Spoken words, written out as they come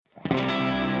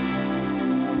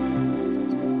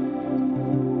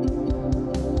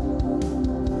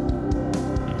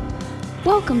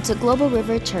Welcome to Global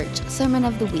River Church Sermon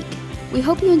of the Week. We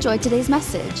hope you enjoyed today's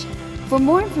message. For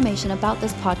more information about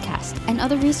this podcast and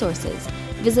other resources,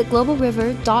 visit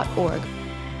globalriver.org.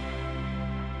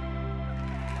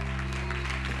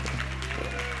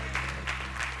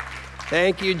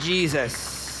 Thank you,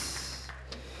 Jesus.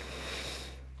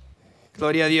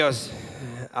 Gloria a Dios.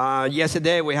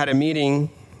 Yesterday we had a meeting,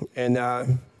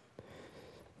 and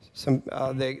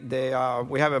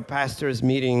we have a pastors'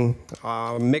 meeting,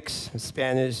 mixed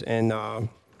Spanish and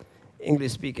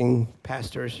English-speaking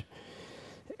pastors.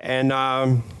 And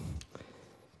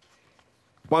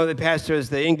one of the pastors,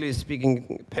 the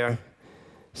English-speaking pair,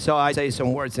 so I say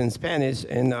some words in Spanish,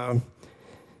 and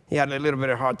he had a little bit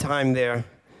of a hard time there.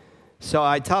 So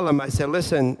I tell him, I said,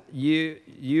 listen,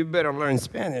 you better learn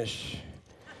Spanish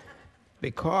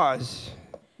because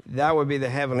that would be the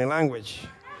heavenly language.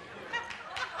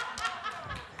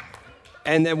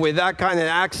 And then with that kind of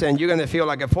accent, you're going to feel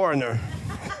like a foreigner.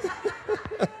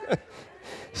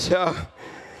 So,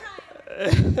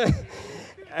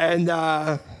 and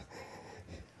I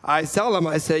tell him,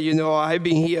 I say, I've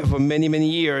been here for many,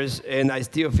 many years, and I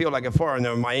still feel like a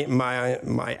foreigner.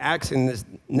 My accent has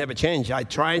never changed. I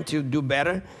try to do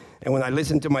better, and when I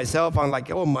listen to myself, I'm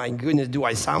like, oh my goodness, do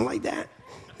I sound like that?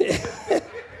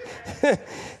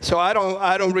 So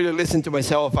I don't really listen to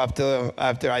myself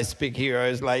after I speak here.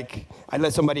 It's like I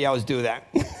let somebody else do that.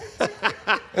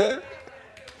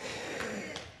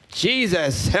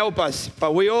 Jesus, help us.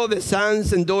 But we all the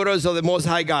sons and daughters of the Most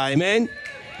High God, amen?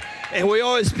 And we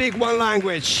all speak one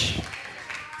language,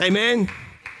 amen?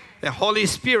 The Holy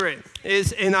Spirit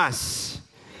is in us.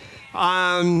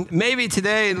 Maybe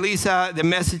today, Lisa, the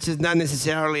message is not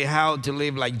necessarily how to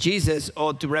live like Jesus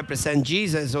or to represent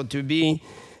Jesus or to be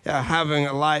having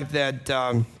a life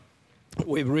that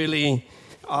we really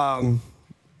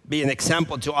be an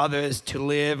example to others to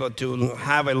live or to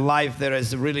have a life that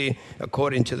is really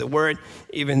according to the Word,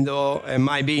 even though it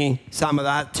might be some of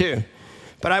that too.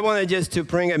 But I wanted just to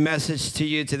bring a message to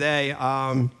you today,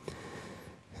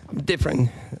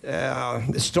 different,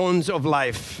 the stones of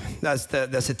life. That's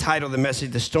the title of the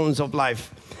message, the stones of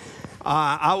life.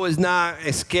 I was not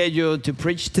scheduled to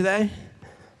preach today.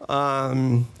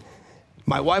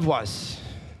 My wife was,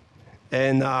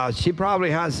 and she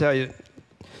probably has a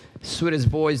sweetest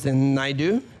voice than I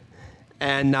do,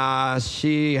 and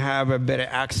she have a better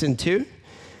accent too.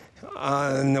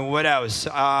 And what else?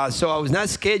 So I was not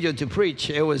scheduled to preach.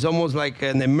 It was almost like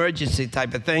an emergency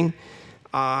type of thing.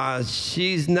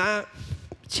 She's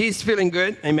feeling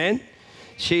good, amen.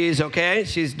 She's okay,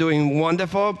 she's doing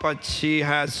wonderful, but she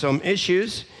has some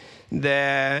issues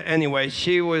that, anyway,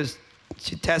 she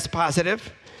tested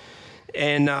positive.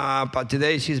 And but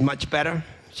today she's much better.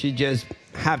 She just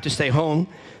have to stay home,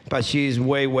 but she's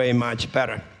way, way much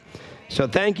better. So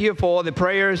thank you for all the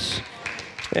prayers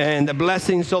and the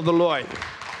blessings of the Lord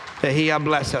that He has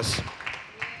blessed us.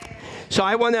 So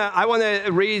I wanna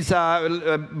read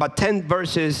about 10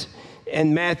 verses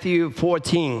in Matthew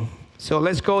 14. So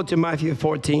let's go to Matthew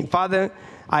 14. Father,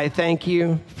 I thank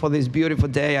you for this beautiful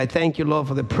day. I thank you, Lord,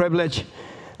 for the privilege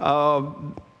of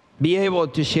be able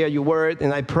to share your word,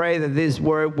 and I pray that this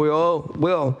word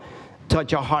will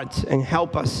touch our hearts and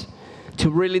help us to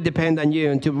really depend on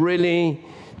you and to really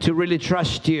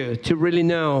trust you, to really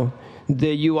know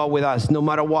that you are with us no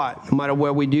matter what, no matter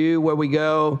where we do, where we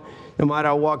go, no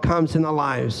matter what comes in our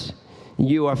lives.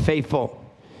 You are faithful,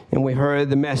 and we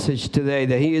heard the message today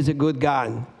that He is a good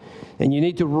God, and you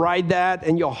need to write that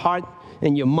in your heart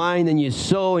and your mind and your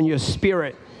soul and your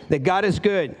spirit, that God is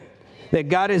good. That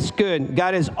God is good.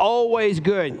 God is always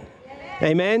good.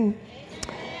 Amen?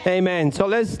 Amen. So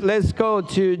let's go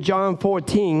to John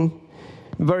 14,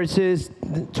 verses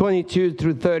 22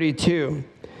 through 32.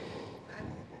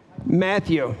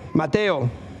 Mateo 14.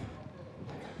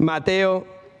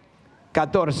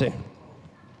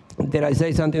 Did I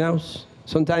say something else?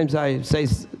 Sometimes I say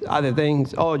other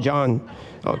things. Oh, John.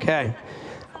 Okay.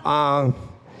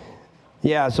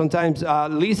 Yeah, sometimes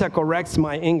Lisa corrects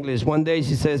my English. One day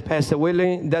she says, Pastor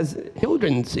Willie, that's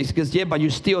Hildren's. She goes, yeah, but you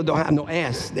still don't have no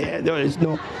S. There is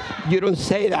no, you don't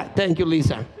say that. Thank you,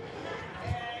 Lisa.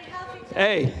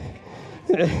 Hey,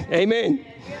 amen.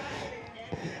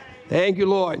 Thank you,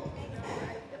 Lord.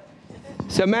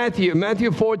 So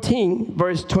Matthew 14,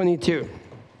 verse 22.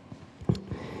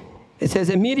 It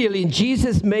says, immediately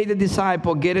Jesus made the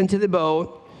disciple get into the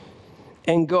boat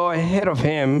and go ahead of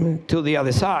him to the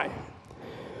other side,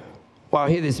 while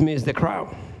he dismissed the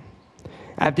crowd.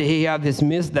 After he had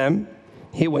dismissed them,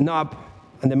 he went up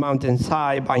on the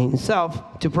mountainside by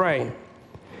himself to pray.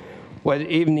 When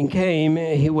evening came,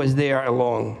 he was there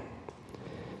alone.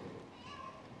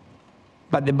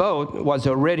 But the boat was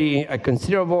already a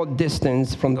considerable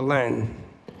distance from the land,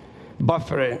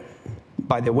 buffeted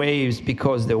by the waves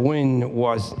because the wind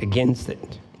was against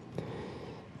it.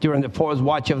 During the fourth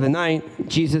watch of the night,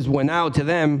 Jesus went out to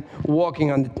them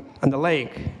walking on the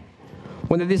lake.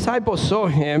 When the disciples saw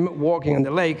him walking on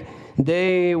the lake,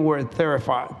 they were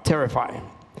terrified.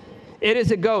 "It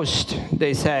is a ghost,"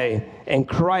 they say, and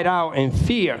cried out in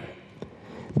fear.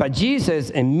 But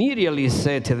Jesus immediately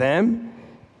said to them,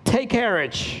 "Take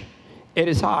courage, it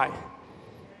is I.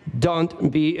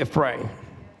 Don't be afraid."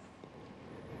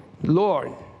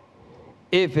 "Lord,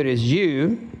 if it is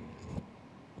you,"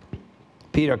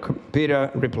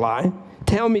 Peter replied,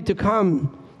 "tell me to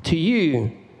come to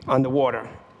you on the water."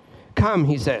 "Come,"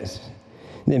 he says.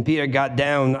 Then Peter got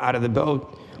down out of the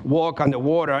boat, walked on the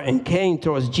water, and came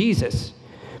towards Jesus.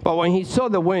 But when he saw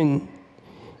the wind,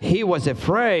 he was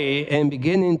afraid and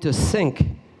beginning to sink,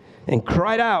 and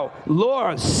cried out,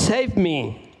 "Lord, save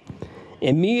me."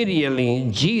 Immediately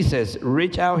Jesus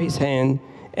reached out his hand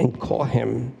and caught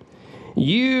him.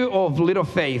 "You of little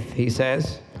faith," he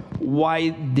says, "why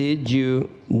did you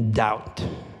doubt?"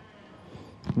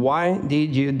 Why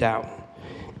did you doubt?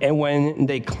 And when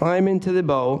they climbed into the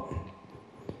boat,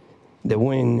 the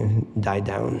wind died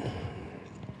down.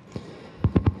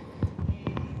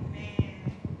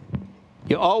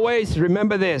 You always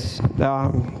remember this.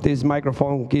 This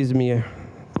microphone gives me a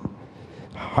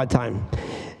hard time.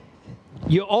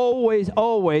 You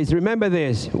always remember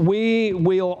this. We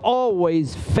will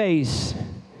always face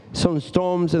some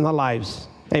storms in our lives.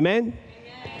 Amen?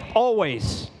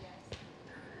 Always.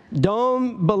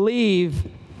 Don't believe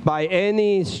by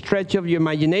any stretch of your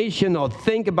imagination or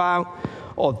think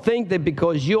that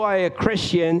because you are a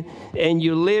Christian and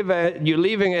you're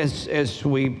living as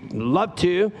we love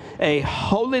to, a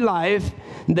holy life,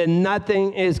 that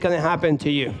nothing is going to happen to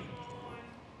you.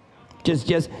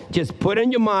 Just put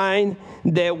in your mind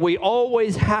that we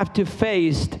always have to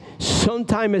face some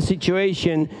time of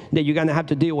situation that you're going to have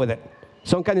to deal with it.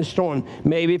 Some kind of storm.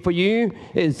 Maybe for you,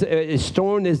 a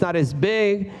storm is not as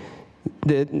big,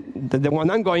 the one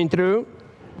I'm going through,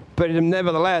 but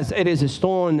nevertheless, it is a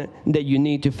storm that you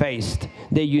need to face,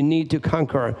 that you need to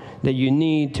conquer, that you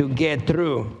need to get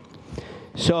through.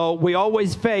 So we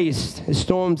always face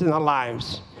storms in our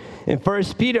lives. And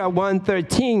 1 Peter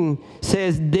 1:13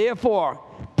 says, "Therefore,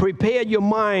 prepare your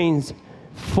minds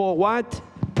for what?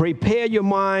 Prepare your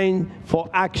mind for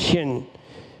action."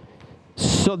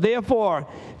 So therefore,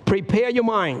 prepare your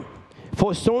mind.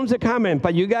 For storms are coming,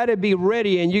 but you got to be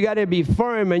ready and you got to be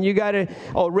firm and you got to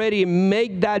already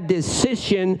make that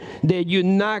decision that you're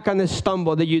not going to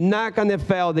stumble, that you're not going to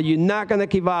fail, that you're not going to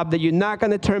give up, that you're not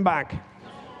going to turn back,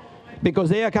 because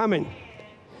they are coming.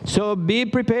 So be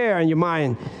prepared in your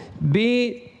mind.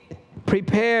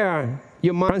 Prepare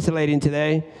your mind. Translating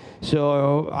today.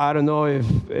 So I don't know if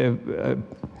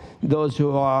those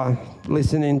who are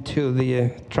listening to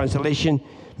the translation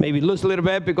maybe lose a little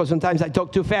bit, because sometimes I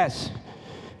talk too fast.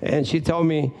 And she told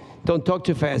me, don't talk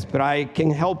too fast, but I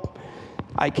can help.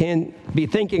 I can't be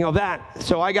thinking of that.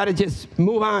 So I got to just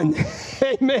move on.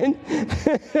 Amen.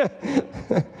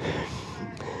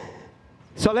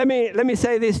 So let me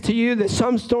say this to you, that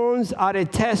some storms are a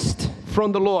test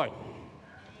from the Lord.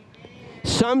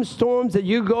 Some storms that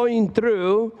you're going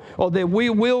through, or that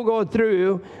we will go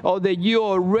through, or that you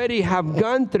already have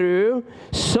gone through,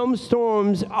 some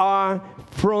storms are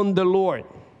from the Lord.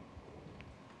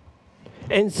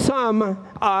 And some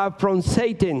are from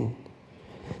Satan.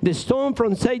 The storm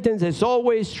from Satan is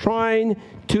always trying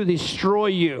to destroy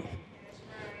you,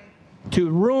 to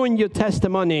ruin your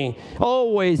testimony.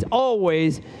 Always,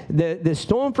 the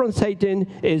storm from Satan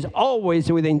is always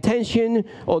with the intention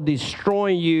of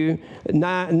destroying you,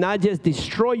 not just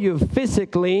destroy you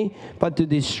physically, but to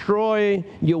destroy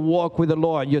your walk with the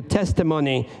Lord, your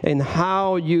testimony, and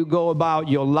how you go about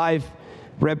your life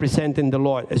representing the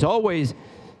Lord. It's always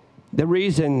the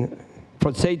reason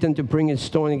for Satan to bring a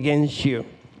storm against you.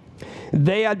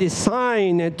 They are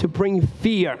designed to bring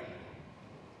fear.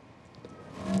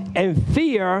 And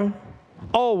fear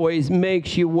always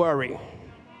makes you worry.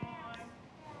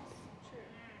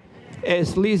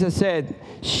 As Lisa said,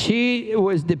 she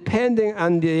was depending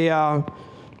on the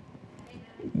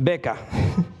Becca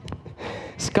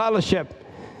scholarship.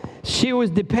 She was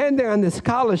depending on the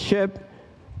scholarship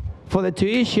for the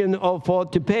tuition or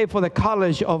to pay for the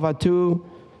college of her two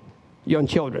young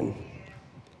children.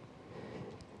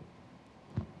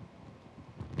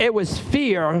 It was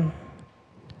fear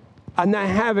of not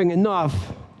having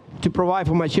enough to provide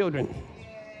for my children.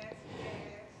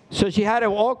 So she had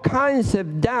all kinds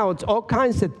of doubts, all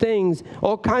kinds of things,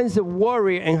 all kinds of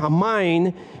worry in her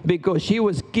mind because she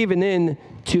was giving in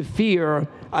to fear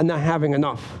and not having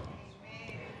enough.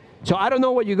 So I don't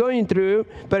know what you're going through,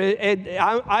 but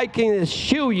I can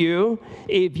assure you,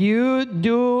 if you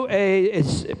do a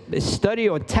study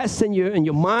or test in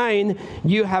your mind,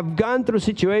 you have gone through a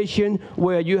situation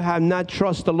where you have not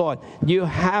trusted the Lord. You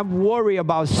have worry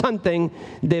about something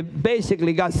that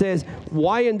basically God says,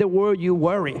 why in the world you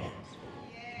worry?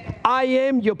 I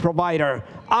am your provider.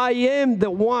 I am the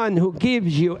one who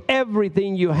gives you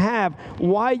everything you have.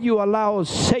 Why you allow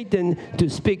Satan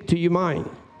to speak to your mind?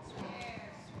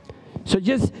 So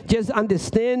just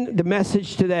understand the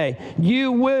message today. We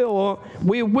will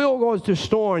go through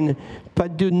storm,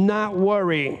 but do not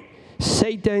worry.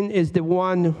 Satan is the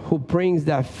one who brings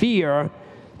that fear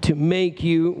to make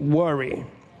you worry.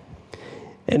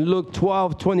 In Luke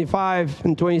 12:25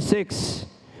 and 26,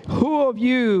 who of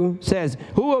you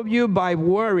by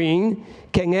worrying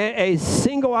can add a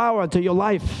single hour to your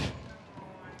life?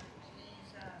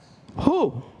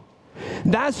 Who?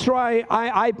 That's right.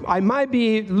 I might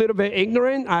be a little bit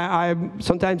ignorant.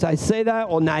 Sometimes I say that,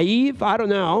 or naive. I don't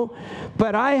know.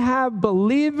 But I have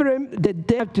believed that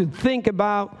they have to think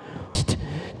about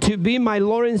to be my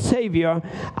Lord and Savior.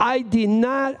 I did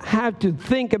not have to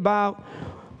think about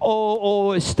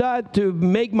or start to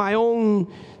make my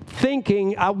own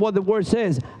thinking of what the Word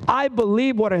says. I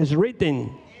believe what is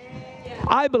written.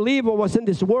 I believe what was in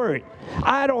this Word.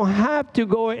 I don't have to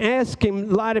go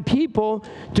asking a lot of people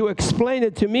to explain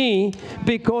it to me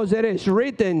because it is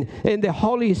written, and the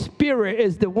Holy Spirit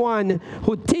is the one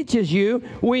who teaches you.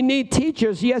 We need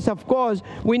teachers, yes, of course.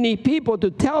 We need people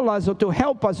to tell us or to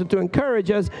help us or to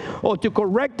encourage us or to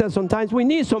correct us sometimes. We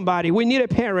need somebody. We need a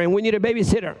parent. We need a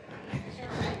babysitter.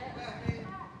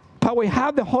 But we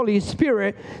have the Holy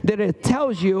Spirit that it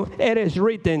tells you it is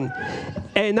written.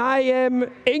 And I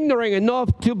am ignorant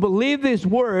enough to believe this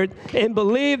word and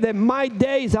believe that my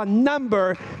days are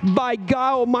numbered by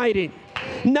God Almighty,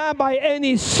 not by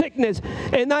any sickness.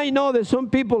 And I know that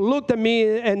some people looked at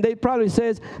me and they probably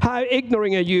says, how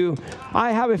ignorant are you?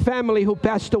 I have a family who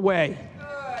passed away.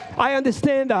 I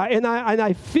understand that, and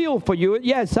I feel for you.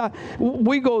 Yes,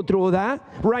 we go through that.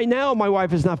 Right now, my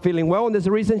wife is not feeling well, and there's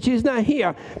a reason she's not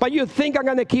here. But you think I'm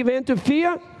going to give in to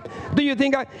fear? Do you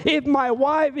think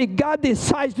if God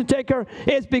decides to take her,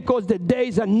 it's because the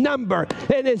days are numbered,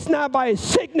 and it's not by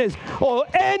sickness or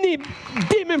any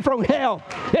demon from hell.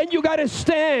 And you got to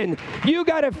stand. You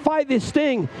got to fight this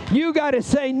thing. You got to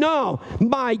say, no,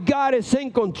 my God is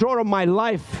in control of my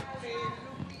life.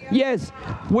 Yes,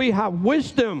 we have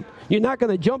wisdom. You're not going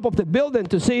to jump off the building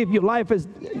to see if your life is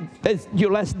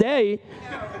your last day.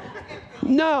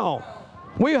 No.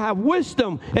 We have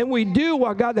wisdom, and we do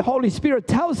what God, the Holy Spirit,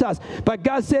 tells us. But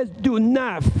God says, do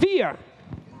not fear.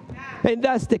 And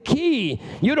that's the key.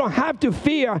 You don't have to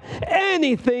fear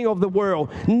anything of the world.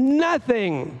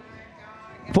 Nothing.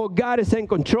 For God is in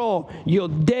control. Your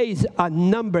days are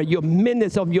numbered. Your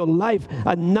minutes of your life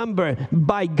are numbered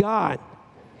by God.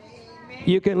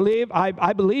 You can live,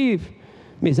 I believe,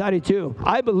 Miss Ari too,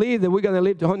 I believe that we're going to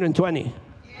live to 120.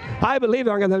 I believe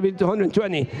I'm going to live to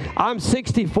 120. I'm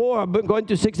 64, I'm going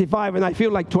to 65, and I feel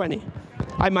like 20.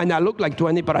 I might not look like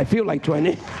 20, but I feel like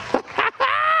 20. Come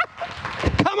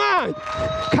on.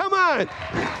 Come on.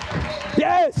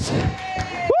 Yes.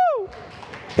 Woo.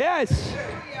 Yes.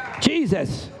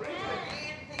 Jesus.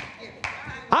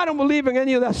 I don't believe in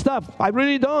any of that stuff. I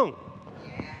really don't.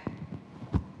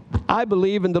 I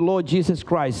believe in the Lord Jesus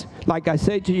Christ. Like I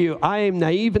say to you, I am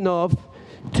naive enough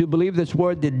to believe this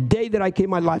word the day that I gave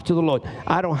my life to the Lord.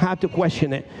 I don't have to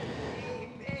question it.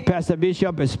 Pastor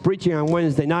Bishop is preaching on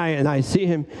Wednesday night, and I see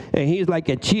him, and he's like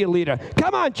a cheerleader.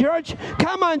 Come on, church.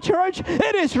 Come on, church.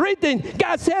 It is written.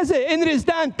 God says it, and it is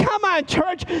done. Come on,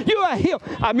 church. You are healed.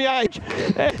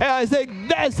 I say,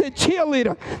 that's a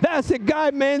cheerleader. That's a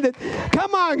guy, man, that,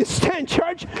 come on, stand,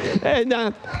 church. And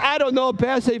I don't know,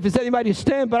 Pastor, if it's anybody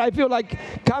stand, but I feel like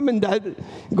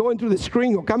going through the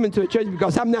screen or coming to the church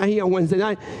because I'm not here on Wednesday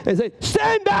night and say,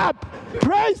 stand up.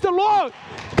 Praise the Lord.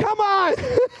 Come on.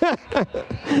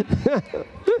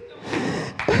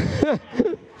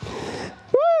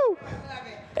 Woo!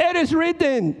 It is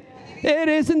written. It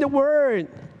is in the Word.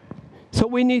 So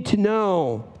we need to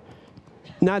know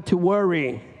not to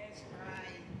worry.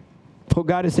 For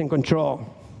God is in control.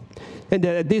 And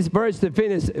this verse to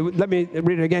finish, let me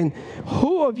read it again.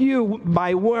 Who of you,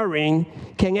 by worrying,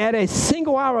 can add a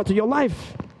single hour to your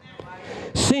life?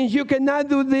 Since you cannot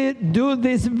do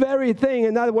this very thing,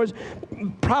 in other words,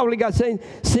 probably God saying,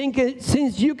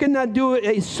 since you cannot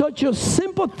do such a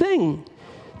simple thing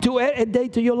to add a day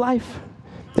to your life,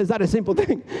 It's not a simple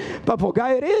thing, but for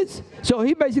God it is. So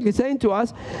he basically saying to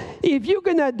us, if you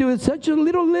cannot do such a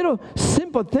little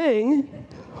simple thing,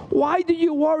 why do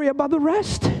you worry about the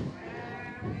rest?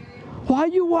 Why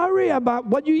you worry about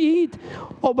what you eat,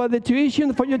 or about the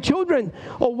tuition for your children,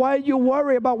 or why you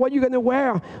worry about what you're going to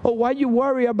wear, or why you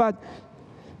worry about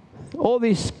all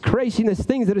these craziness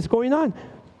things that is going on?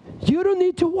 You don't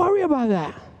need to worry about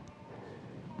that.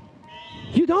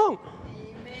 You don't.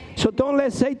 So don't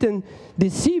let Satan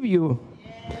deceive you.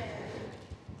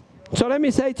 So let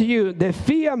me say to you, that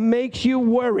fear makes you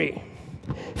worry.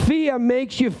 Fear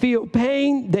makes you feel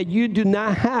pain that you do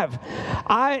not have.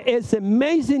 It's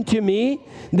amazing to me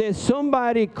that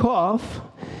somebody cough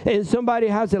and somebody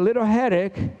has a little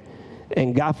headache,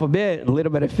 and God forbid, a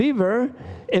little bit of fever.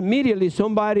 Immediately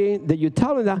somebody that you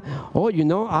tell them that, oh, you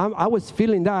know, I was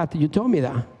feeling that. You told me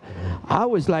that. I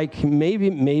was like,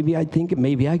 maybe I think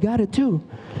maybe I got it too.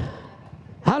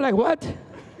 I'm like, what?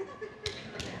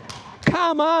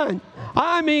 Come on.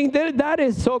 I mean, that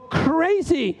is so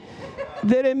crazy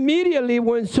that immediately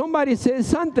when somebody says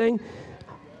something,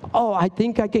 oh, I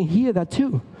think I can hear that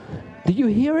too. Do you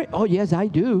hear it? Oh, yes, I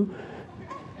do.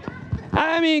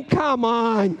 I mean, come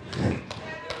on.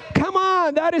 Come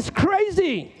on, that is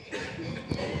crazy.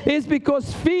 It's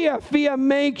because fear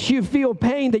makes you feel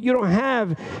pain that you don't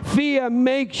have. Fear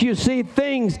makes you see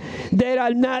things that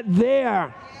are not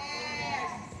there.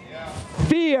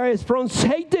 Fear is from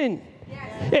Satan.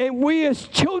 And we as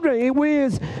children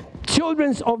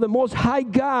of the Most High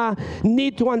God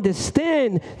need to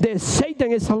understand that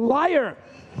Satan is a liar.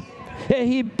 And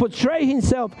he portrays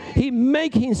himself, he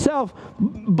makes himself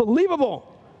believable.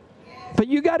 But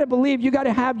you got to believe, you got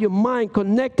to have your mind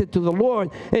connected to the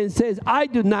Lord and says, I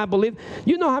do not believe.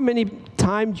 You know how many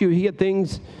times you hear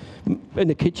things in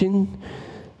the kitchen?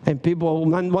 And people,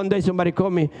 one day somebody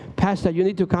called me, Pastor, you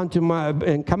need to come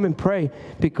and pray,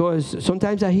 because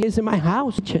sometimes I hear it in my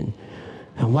house.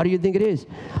 And what do you think it is?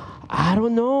 I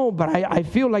don't know, but I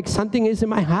feel like something is in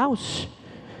my house.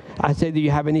 I said, do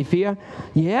you have any fear?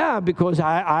 Yeah, because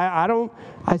I don't.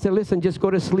 I said, listen, just go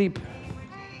to sleep.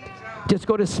 Just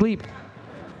go to sleep.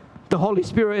 The Holy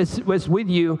Spirit is with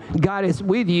you. God is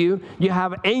with you. You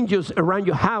have angels around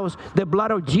your house. The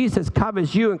blood of Jesus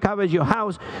covers you and covers your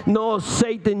house. No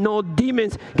Satan, no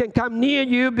demons can come near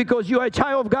you because you are a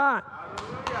child of God.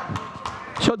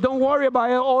 So don't worry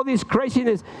about all this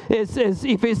craziness.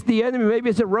 If it's the enemy, maybe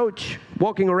it's a roach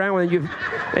walking around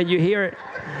and you hear it.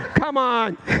 Come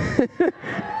on.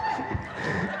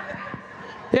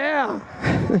 Yeah.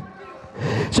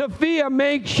 So fear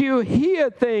makes you hear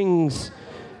things.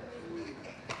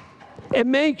 It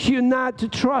makes you not to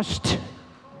trust.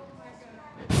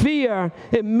 Fear,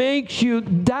 it makes you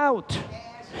doubt.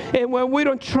 And when we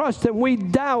don't trust and we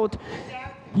doubt,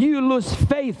 you lose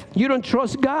faith. You don't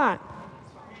trust God.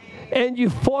 And you're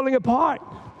falling apart.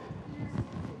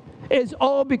 It's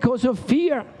all because of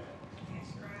fear.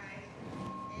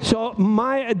 So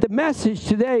the message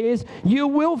today is, you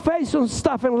will face some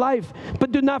stuff in life,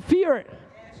 but do not fear it.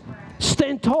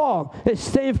 Stand tall and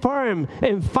stand firm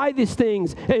and fight these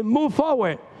things and move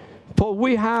forward. For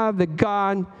we have the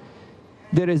God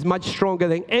that is much stronger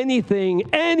than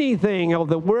anything of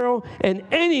the world, and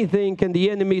anything can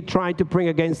the enemy try to bring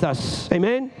against us.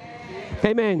 Amen?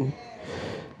 Amen.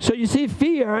 So you see,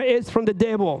 fear is from the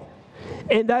devil.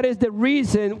 And that is the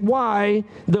reason why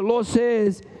the Lord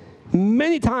says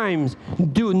many times,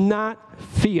 do not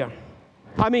fear.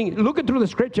 I mean, looking through the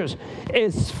scriptures,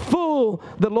 it's full,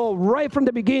 the Lord, right from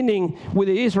the beginning with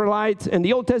the Israelites and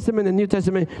the Old Testament and New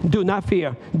Testament, do not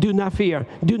fear, do not fear,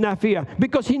 do not fear.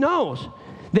 Because he knows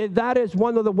that is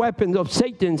one of the weapons of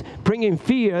Satan's, bringing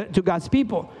fear to God's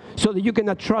people, so that you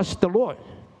cannot trust the Lord.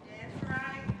 That's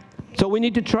right. So we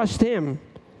need to trust him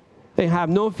and have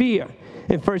no fear.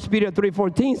 And 1 Peter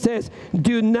 3:14 says,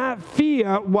 do not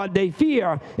fear what they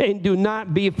fear, and do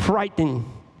not be frightened.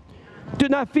 Do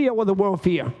not fear what the world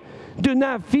fear. Do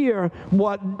not fear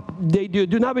what they do.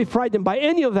 Do not be frightened by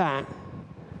any of that,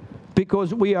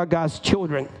 because we are God's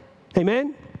children.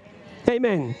 Amen?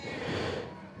 Amen.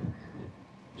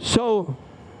 So,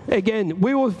 again,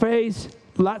 we will face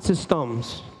lots of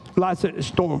storms.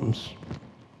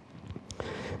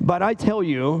 But I tell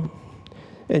you,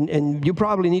 and you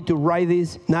probably need to write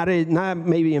this, not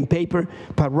maybe in paper,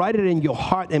 but write it in your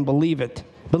heart and believe it.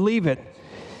 Believe it.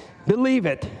 Believe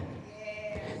it.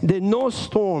 There's no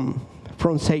storm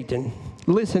from Satan.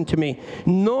 Listen to me.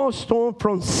 No storm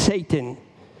from Satan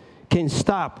can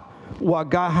stop what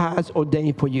God has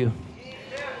ordained for you.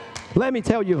 Let me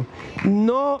tell you,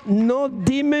 no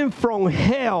demon from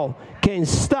hell can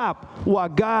stop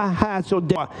what God has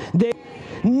ordained.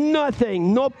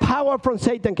 Nothing, no power from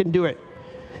Satan can do it.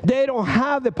 They don't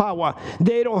have the power.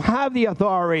 They don't have the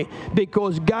authority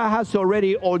because God has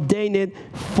already ordained it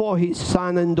for his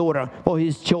son and daughter, for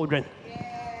his children.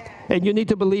 And you need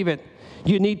to believe it.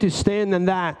 You need to stand in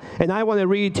that. And I want to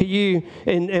read to you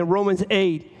in Romans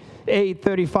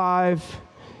 8:35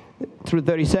 through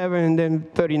 37, and then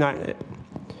 39.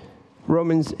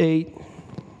 Romans 8.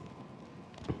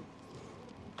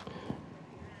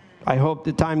 I hope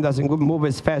the time doesn't move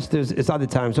as fast as other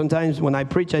times. Sometimes when I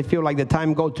preach, I feel like the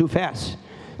time goes too fast.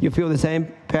 You feel the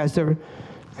same, Pastor?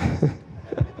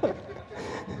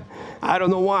 I don't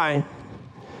know why.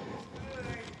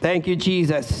 Thank you,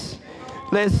 Jesus.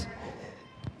 Let's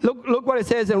look what it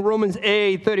says in Romans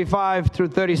 8:35 through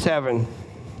 37.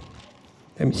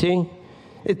 Let me see.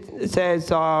 It says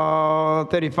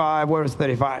 35. Where is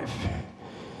 35?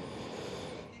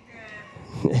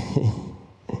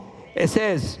 It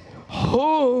says,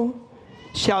 who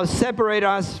shall separate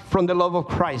us from the love of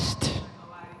Christ?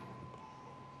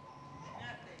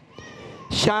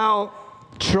 Shall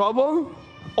trouble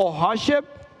or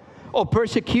hardship or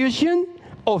persecution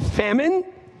or famine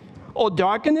or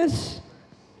darkness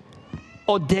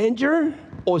or danger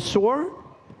or sword?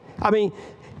 I mean,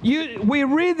 we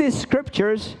read these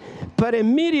scriptures, but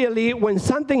immediately when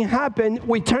something happened,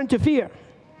 we turn to fear.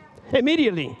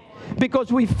 Immediately.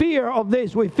 Because we fear of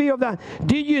this, we fear of that.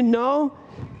 Do you know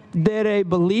that a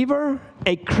believer,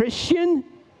 a Christian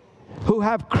who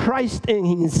have Christ in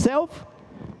himself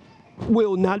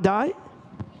will not die?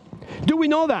 Do we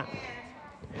know that?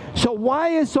 So why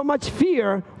is so much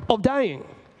fear of dying?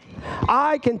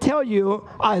 I can tell you,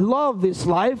 I love this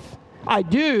life. I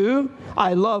do.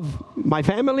 I love my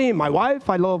family, my wife.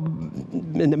 I love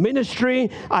in the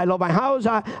ministry. I love my house.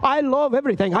 I love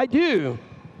everything. I do.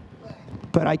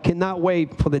 But I cannot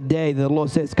wait for the day the Lord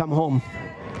says, come home.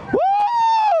 Woo!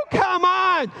 Come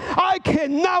on! I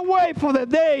cannot wait for the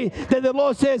day that the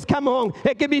Lord says, come home.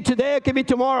 It could be today, it could be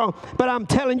tomorrow. But I'm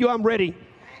telling you, I'm ready.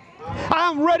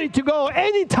 I'm ready to go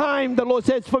anytime the Lord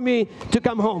says for me to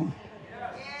come home.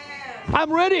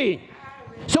 I'm ready.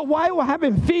 So why are we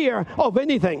having fear of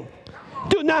anything?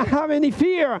 Do not have any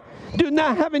fear. Do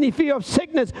not have any fear of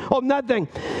sickness, of nothing.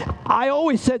 I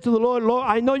always said to the Lord, Lord,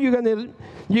 I know you're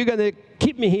gonna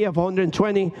keep me here for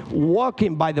 120,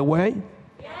 walking, by the way.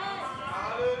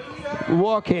 Yes.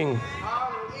 Walking.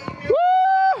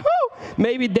 Woo-hoo!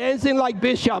 Maybe dancing like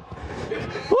Bishop.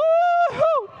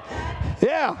 Woo-hoo!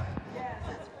 Yeah.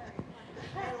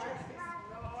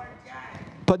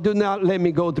 But do not let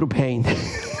me go through pain.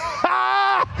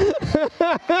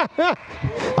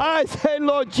 I say,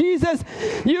 Lord Jesus,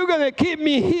 you're going to keep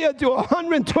me here to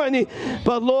 120,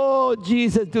 but Lord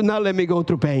Jesus, do not let me go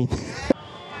through pain.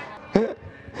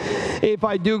 If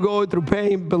I do go through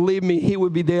pain, believe me, he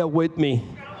will be there with me.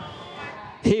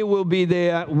 He will be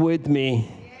there with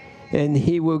me, and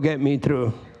he will get me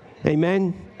through.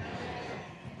 Amen?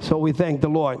 So we thank the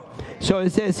Lord. So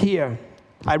it says here,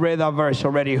 I read that verse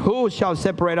already. Who shall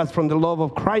separate us from the love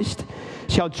of Christ?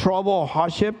 Shall trouble or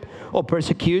hardship or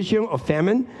persecution or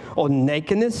famine or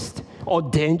nakedness or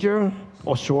danger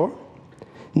or sword?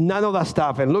 None of that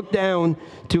stuff. And look down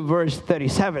to verse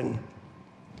 37.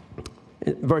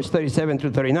 Verse 37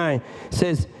 through 39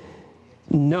 says,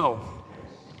 no.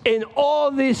 In all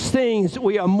these things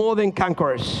we are more than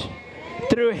conquerors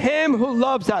through him who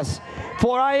loves us.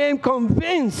 For I am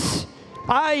convinced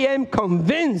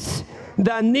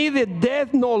that neither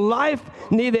death nor life,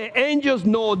 neither angels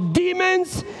nor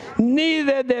demons,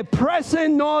 neither the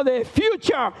present nor the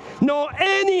future, nor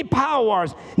any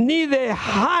powers, neither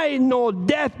height nor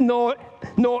depth nor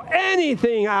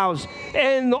anything else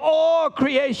in all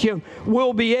creation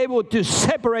will be able to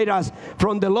separate us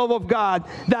from the love of God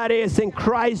that is in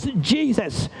Christ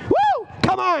Jesus. Woo!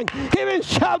 Come on, give a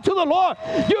shout to the Lord.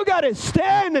 You got to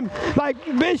stand and, like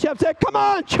Bishop said, come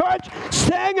on, church,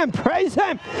 stand and praise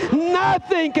him.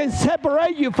 Nothing can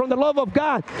separate you from the love of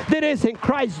God that is in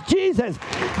Christ Jesus.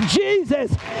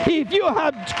 Jesus, if you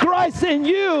have Christ in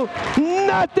you,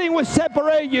 nothing will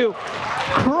separate you.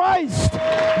 Christ,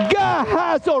 God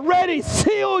has already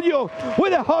sealed you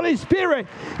with the Holy Spirit.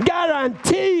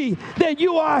 Guarantee that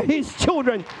you are his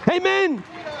children. Amen.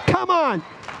 Come on.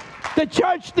 The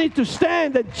church needs to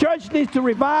stand. The church needs to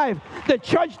revive. The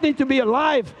church needs to be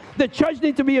alive. The church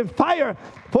needs to be on fire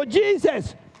for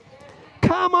Jesus.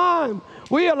 Come on.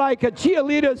 We are like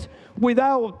cheerleaders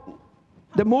without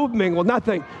the movement or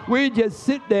nothing. We just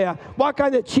sit there. What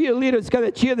kind of cheerleader is going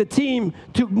to cheer the team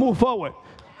to move forward?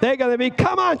 They're going to be,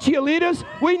 come on, cheerleaders.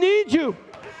 We need you.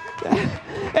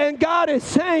 And God is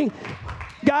saying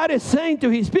to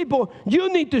his people,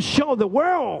 you need to show the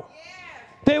world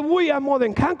that we are more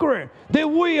than conquerors, that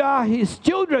we are his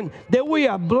children, that we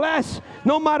are blessed,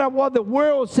 no matter what the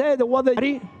world said or what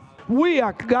we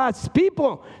are God's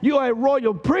people. You are a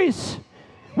royal priest.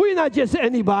 We're not just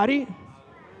anybody.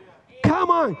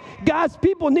 Come on. God's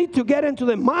people need to get into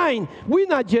the mind. We're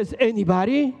not just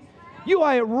anybody. You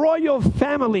are a royal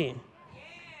family.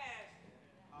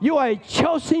 You are a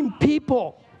chosen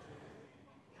people.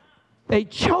 A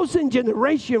chosen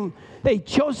generation. A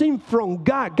chosen from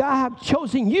God. God has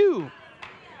chosen you.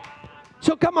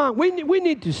 So come on, we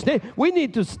need to stay. We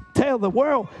need to tell the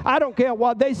world. I don't care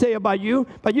what they say about you,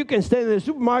 but you can stand in the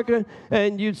supermarket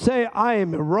and you say, I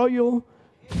am a royal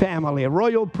family, a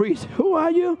royal priest. Who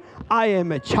are you? I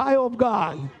am a child of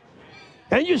God.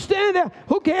 And you stand there.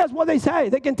 Who cares what they say?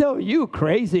 They can tell you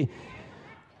crazy.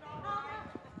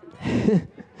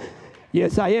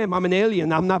 Yes, I am. I'm an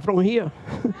alien. I'm not from here.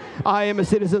 I am a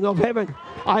citizen of heaven.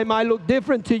 I might look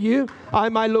different to you. I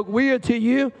might look weird to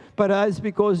you, but that's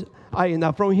because I am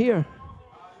not from here.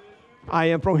 I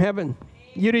am from heaven.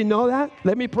 You didn't know that?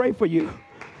 Let me pray for you.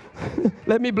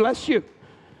 Let me bless you.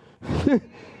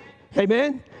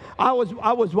 Amen. I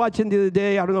was watching the other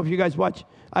day. I don't know if you guys watch.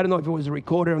 I don't know if it was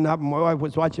recorded or not. My wife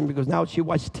was watching because now she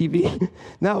watches TV.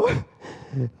 Now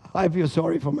I feel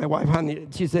sorry for my wife, honey.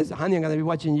 She says, honey, I'm going to be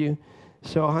watching you.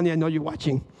 So, honey, I know you're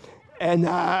watching. And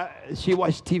she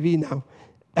watches TV now.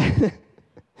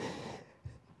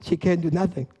 She can't do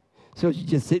nothing. So she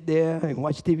just sit there and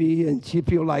watch TV, and she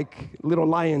feel like a little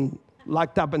lion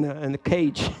locked up in a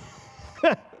cage.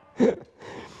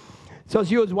 So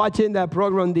she was watching that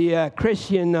program, the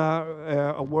Christian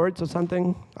Awards or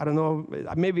something. I don't know.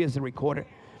 Maybe it's a recorder.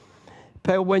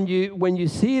 But when you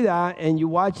see that and you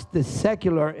watch the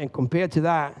secular and compare to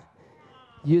that,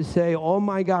 you say, oh,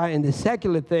 my God, and the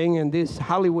secular thing and this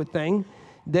Hollywood thing,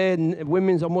 then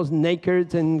women's almost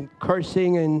naked and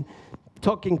cursing and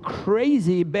talking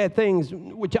crazy bad things,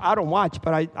 which I don't watch,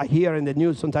 but I hear in the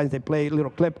news. Sometimes they play a little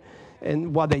clip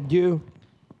and what they do.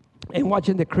 And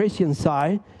watching the Christian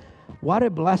side, what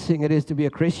a blessing it is to be a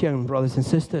Christian, brothers and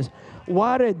sisters.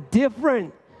 What a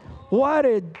different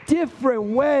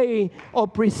way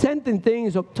of presenting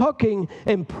things, of talking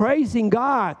and praising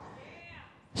God.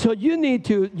 So you need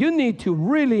to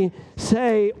really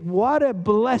say, what a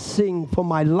blessing for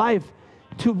my life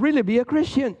to really be a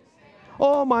Christian.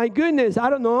 Oh my goodness, I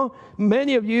don't know,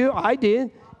 many of you, I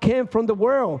did, came from the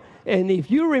world. And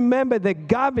if you remember the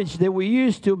garbage that we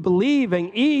used to believe and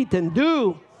eat and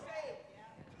do,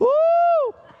 woo,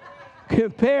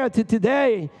 compared to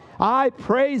today, I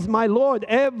praise my Lord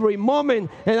every moment.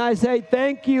 And I say,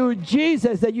 thank you,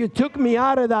 Jesus, that you took me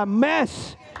out of that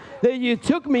mess, that you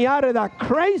took me out of that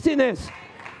craziness.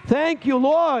 Thank you,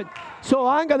 Lord. So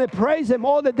I'm going to praise him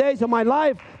all the days of my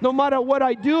life, no matter what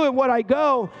I do and what I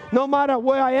go, no matter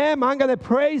where I am, I'm going to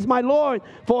praise my Lord,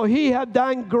 for he have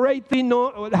done great things.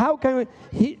 How can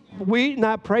we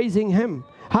not praising him?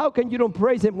 How can you don't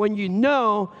praise him when you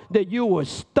know that you were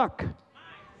stuck?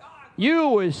 You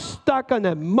were stuck on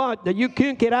the mud that you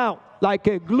couldn't get out, like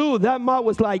a glue. That mud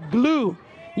was like glue.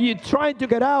 You tried to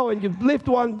get out, and you lift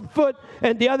one foot,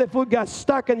 and the other foot got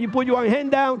stuck, and you put your hand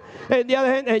down, and the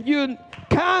other hand, and you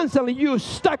constantly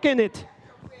stuck in it.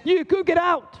 You could get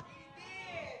out.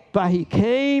 But he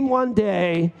came one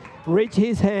day, reached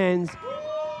his hands,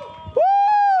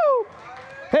 woo!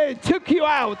 He took you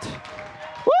out.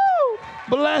 Woo!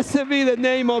 Blessed be the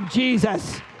name of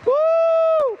Jesus.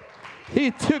 Woo!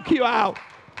 He took you out.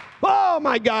 Oh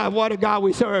my God, what a God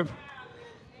we serve.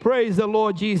 Praise the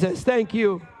Lord Jesus. Thank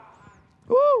you.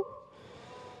 Woo!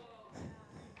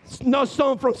 No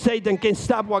stone from Satan can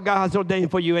stop what God has ordained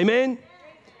for you. Amen?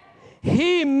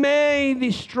 He may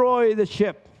destroy the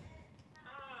ship.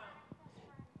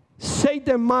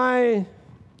 Satan might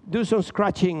do some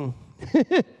scratching.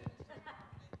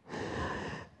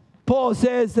 Paul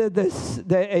says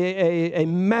that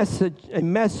a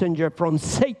messenger from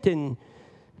Satan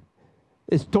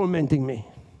is tormenting me.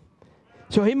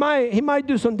 So he might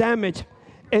do some damage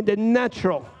in the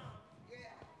natural.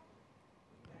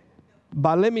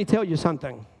 But let me tell you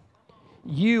something.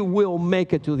 You will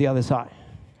make it to the other side.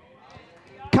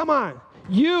 Come on.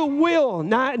 You will,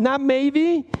 not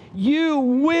maybe. You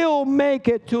will make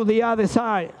it to the other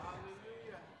side.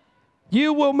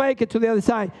 You will make it to the other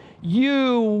side.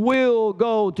 You will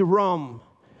go to Rome.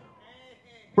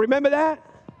 Remember that?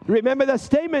 Remember that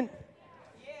statement?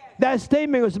 That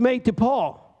statement was made to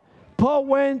Paul. Paul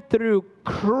went through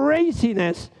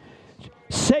craziness,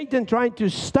 Satan trying to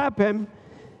stop him,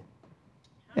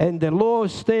 and the Lord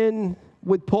stand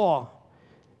with Paul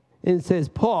and says,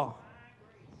 Paul,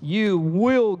 you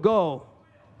will go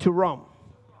to Rome.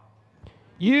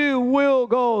 You will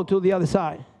go to the other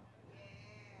side.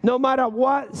 No matter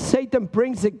what Satan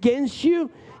brings against you,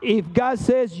 if God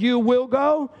says you will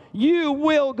go, you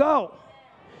will go.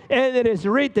 And it is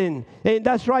written. And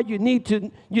that's right, you need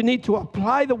to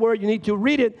apply the word, you need to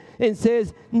read it, and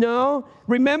says, no,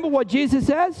 remember what Jesus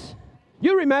says?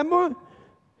 You remember?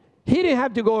 He didn't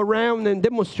have to go around and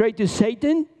demonstrate to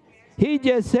Satan. He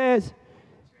just says,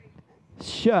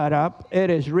 shut up, it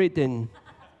is written.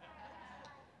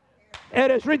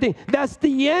 It is written. That's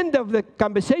the end of the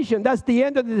conversation. That's the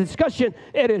end of the discussion.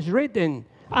 It is written.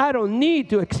 I don't need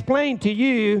to explain to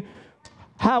you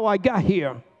how I got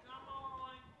here.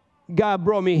 God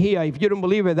brought me here. If you don't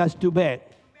believe it, that's too bad.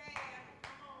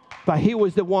 But he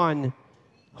was the one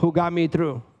who got me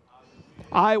through.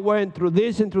 I went through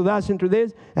this and through that and through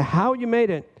this. And how you made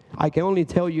it, I can only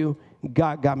tell you,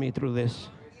 God got me through this.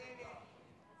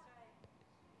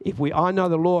 If we honor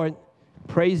the Lord,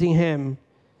 praising him,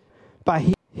 but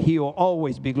he will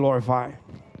always be glorified.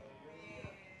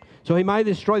 So he might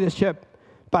destroy the ship,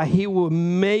 but you will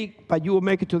make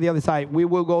it to the other side. We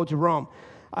will go to Rome.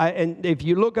 And if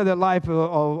you look at the life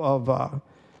of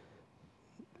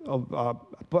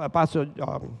Apostle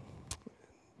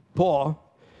Paul,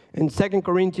 in 2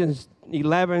 Corinthians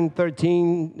 11,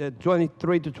 13,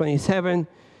 23 to 27,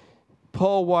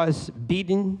 Paul was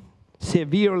beaten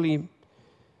severely.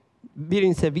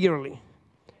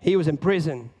 He was in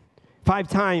prison. 5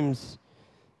 times,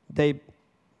 the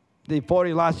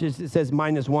 40 lashes, it says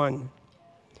 -1.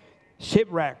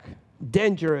 Shipwreck,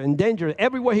 danger,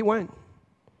 everywhere he went.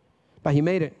 But he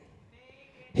made it.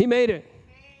 He made it.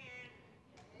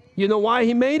 You know why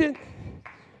he made it?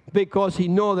 Because he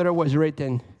knew that it was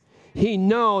written. He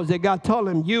knows that God told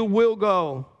him, you will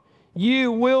go.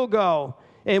 You will go.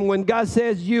 And when God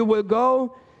says you will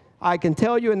go, I can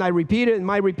tell you, and I repeat it, and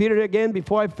might repeat it again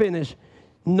before I finish,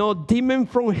 no demon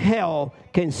from hell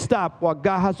can stop what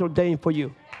God has ordained for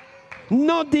you.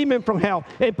 No demon from hell.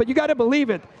 But you got to believe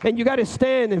it. And you got to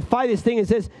stand and fight this thing and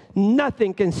says,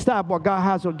 nothing can stop what God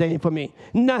has ordained for me.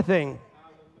 Nothing.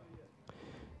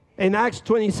 In Acts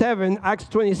 27,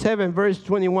 verse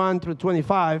 21 through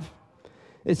 25,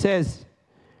 it says,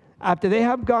 after they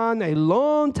have gone a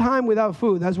long time without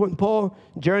food, that's when Paul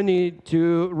journeyed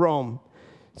to Rome.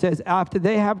 It says, after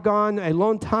they have gone a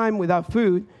long time without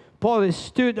food, Paul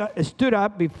stood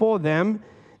up before them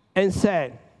and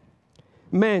said,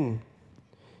 men,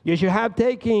 you should have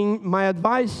taken my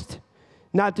advice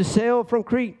not to sail from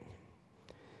Crete.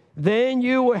 Then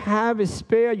you will have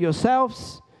spared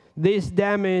yourselves this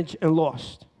damage and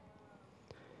loss.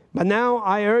 But now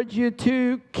I urge you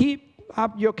to keep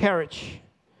up your courage,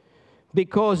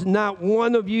 because not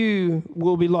one of you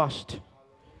will be lost.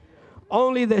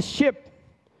 Only the ship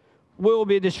will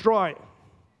be destroyed.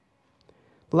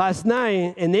 Last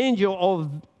night, an angel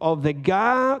of the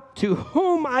God to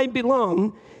whom I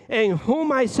belong and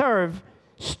whom I serve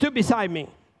stood beside me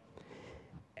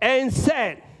and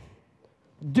said,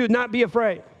 do not be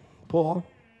afraid, Paul.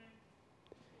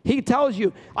 He tells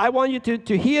you, I want you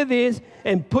to hear this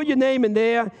and put your name in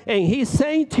there. And he's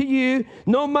saying to you,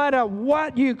 no matter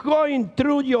what you're going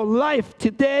through your life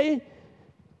today,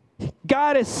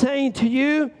 God is saying to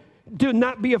you, do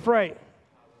not be afraid.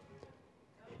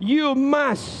 You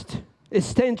must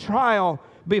stand trial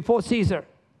before Caesar.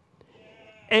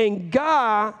 And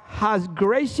God has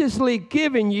graciously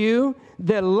given you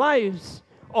the lives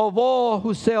of all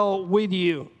who sail with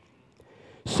you.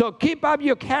 So keep up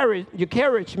your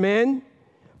courage, man,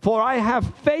 for I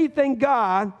have faith in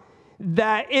God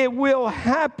that it will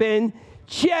happen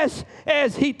just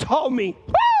as he told me.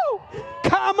 Woo!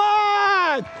 Come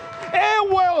on! It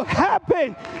will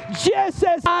happen just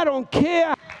as I don't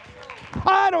care.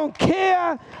 I don't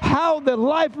care how the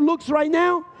life looks right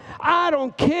now. I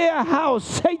don't care how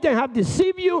Satan have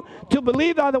deceived you to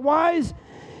believe otherwise.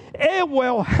 It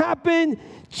will happen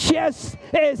just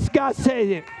as God said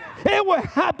it. It will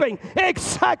happen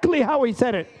exactly how he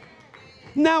said it.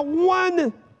 Now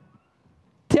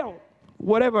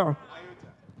whatever,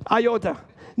 iota,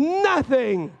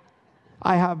 nothing.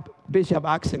 I have Bishop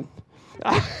accent.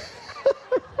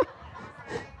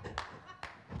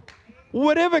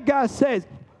 Whatever God says,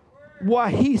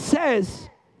 what he says,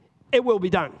 it will be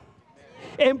done.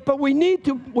 But we need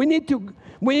to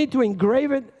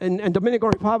engrave it. In Dominican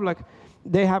Republic,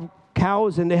 they have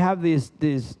cows, and they have these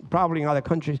probably in other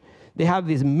countries, they have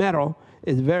this metal.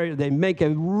 They make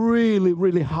it really,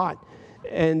 really hot,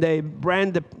 and they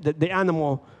brand the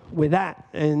animal with that,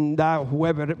 and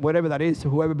whatever that is,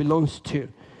 whoever belongs to.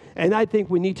 And I think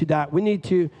we need to that. We need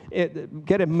to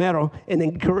get a metal and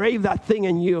engrave that thing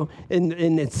in you,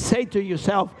 and say to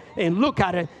yourself and look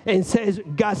at it and says,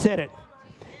 God said it.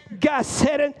 God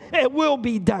said it. It will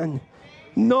be done.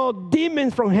 No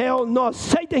demons from hell, no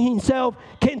Satan himself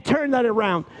can turn that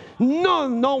around.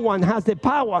 No one has the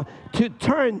power to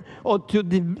turn or to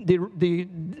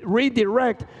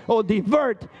redirect or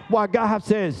divert what God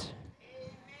says.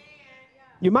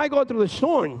 You might go through the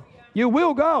storm. You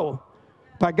will go.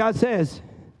 But God says,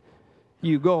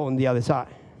 you go on the other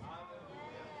side.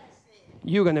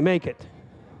 You're going to make it.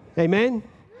 Amen?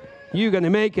 You're going to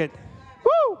make it.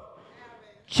 Woo!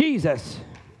 Jesus.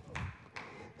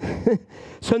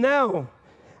 So now,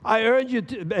 I urge you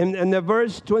to, in the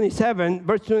verse 27,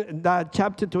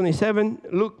 chapter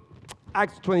 27,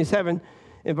 Acts 27,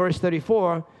 in verse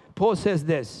 34, Paul says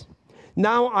this.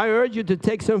 Now I urge you to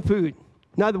take some food.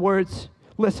 In other words,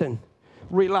 listen,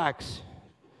 relax,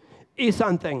 eat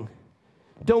something.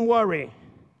 Don't worry.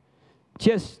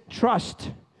 Just trust.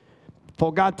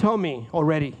 For God told me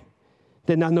already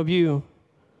that none of you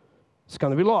is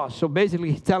going to be lost. So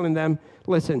basically he's telling them,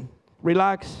 listen,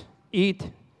 relax, eat,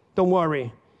 don't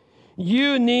worry.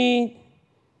 You need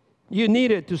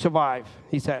it to survive,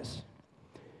 he says.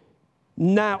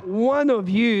 Not one of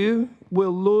you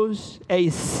will lose a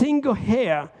single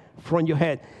hair from your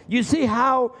head. You see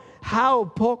how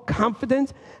Paul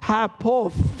confidence, how Paul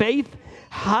faith,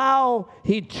 how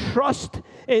he trusts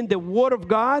in the word of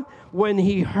God. When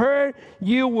he heard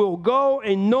you will go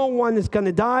and no one is going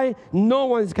to die, no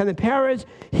one is going to perish,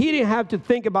 he didn't have to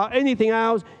think about anything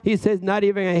else. He says, not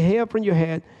even a hair from your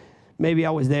head. Maybe I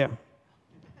was there.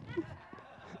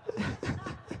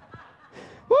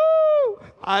 Woo!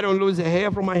 I don't lose a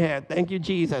hair from my head. Thank you,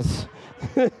 Jesus.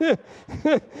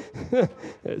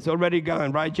 It's already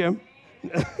gone, right, Jim?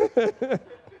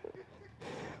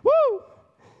 Woo!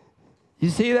 You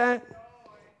see that?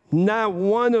 Not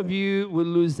one of you will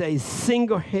lose a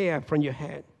single hair from your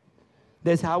head.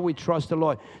 That's how we trust the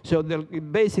Lord. So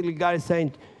basically God is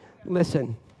saying,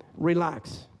 listen,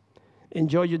 relax.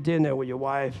 Enjoy your dinner with your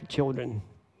wife, children.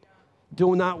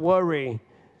 Do not worry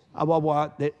about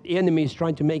what the enemy is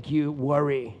trying to make you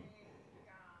worry.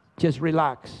 Just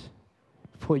relax.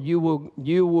 For you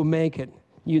will make it.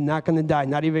 You're not going to die.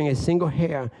 Not even a single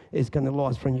hair is going to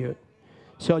lose from you.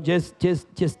 So just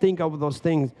think of those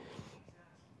things.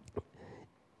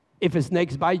 If a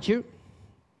snake bites you,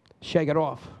 shake it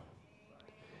off.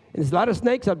 And there's a lot of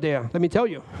snakes up there, let me tell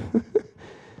you. A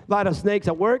lot of snakes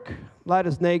at work, a lot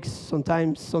of snakes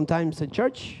sometimes at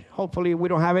church. Hopefully we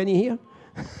don't have any here.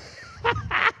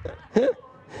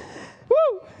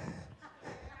 Woo!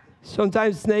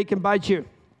 Sometimes snake can bite you.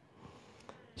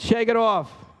 Shake it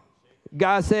off.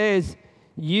 God says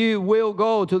you will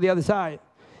go to the other side.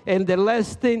 And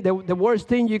the worst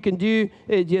thing you can do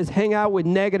is just hang out with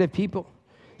negative people.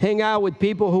 Hang out with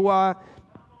people who are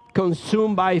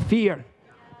consumed by fear.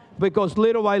 Because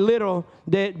little by little,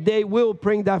 they will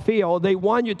bring that fear, or they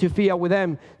want you to fear with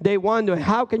them. They wonder,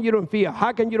 how can you don't fear?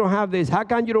 How can you don't have this? How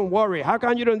can you don't worry? How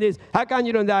can you don't this? How can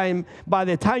you don't that? And by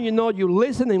the time you know, you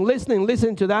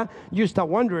listen to that, you start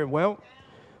wondering, well,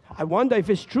 I wonder if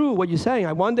it's true what you're saying.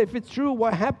 I wonder if it's true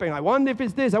what happened. I wonder if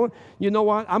it's this. You know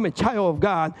what? I'm a child of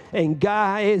God, and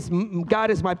God is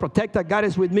my protector. God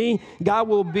is with me. God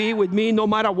will be with me no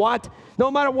matter what.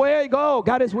 No matter where I go,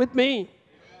 God is with me.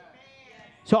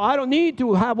 So I don't need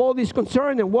to have all this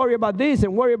concern and worry about this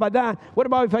and worry about that. What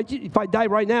about if I die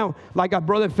right now, like our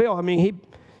brother Phil? I mean,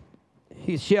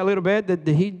 he shared a little bit that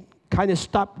he kind of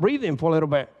stopped breathing for a little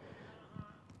bit.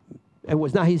 It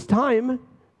was not his time.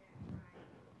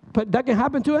 But that can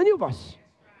happen to any of us.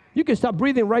 You can stop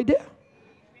breathing right there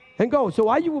and go. So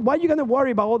why are you going to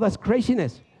worry about all that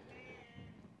craziness?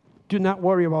 Do not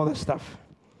worry about that stuff.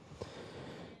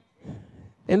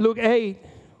 In Luke 8,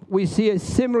 we see a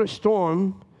similar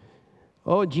storm.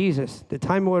 Oh, Jesus, the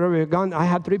time already gone. I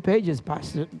have 3 pages,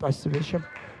 Pastor Bishop,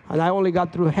 and I only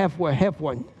got through half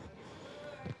one.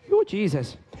 Oh,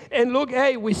 Jesus. In Luke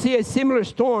 8, we see a similar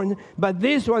storm, but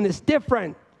this one is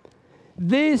different.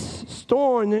 This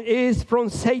storm is from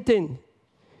Satan.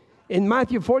 In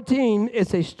Matthew 14,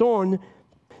 it's a storm,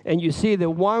 and you see the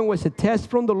one was a test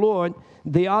from the Lord,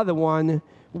 the other one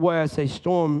was a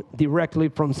storm directly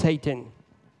from Satan.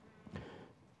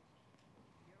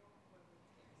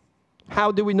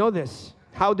 How do we know this?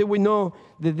 How do we know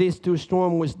that these 2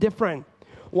 storms was different?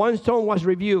 One storm was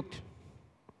rebuked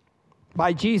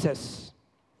by Jesus.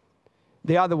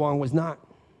 The other one was not.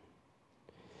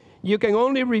 You can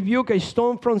only rebuke a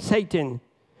storm from Satan,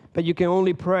 but you can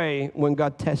only pray when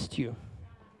God tests you.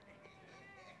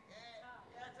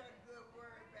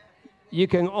 You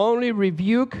can only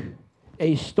rebuke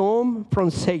a storm from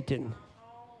Satan.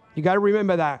 You got to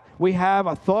remember that. We have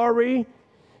authority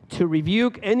to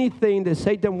rebuke anything that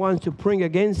Satan wants to bring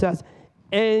against us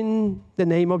in the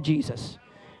name of Jesus.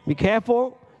 Be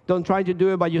careful. Don't try to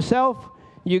do it by yourself.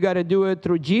 You got to do it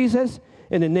through Jesus.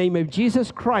 In the name of Jesus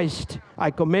Christ,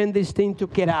 I command this thing to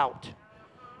get out.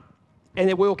 And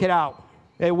it will get out.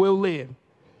 It will live.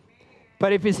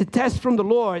 But if it's a test from the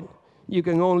Lord, you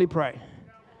can only pray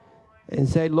and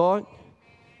say, Lord,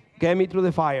 get me through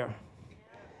the fire.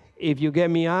 If you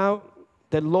get me out,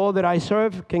 the Lord that I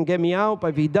serve can get me out.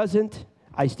 But if he doesn't,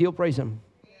 I still praise him.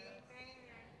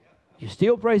 You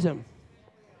still praise him.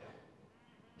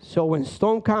 So when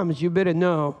storm comes, you better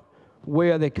know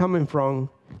where they're coming from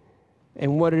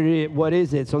and what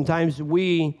is it. Sometimes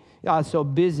we are so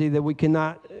busy that we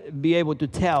cannot be able to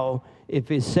tell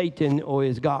if it's Satan or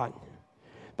it's God.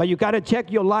 But you got to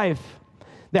check your life.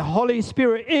 The Holy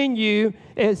Spirit in you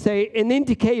is an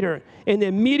indicator and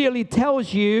immediately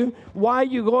tells you why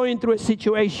you're going through a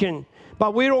situation.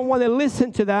 But we don't want to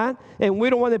listen to that, and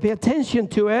we don't want to pay attention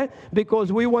to it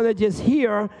because we want to just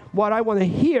hear what I want to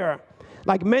hear.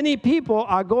 Like many people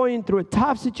are going through a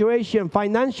tough situation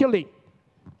financially.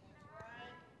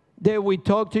 That we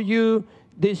talk to you.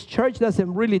 This church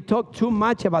doesn't really talk too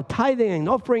much about tithing and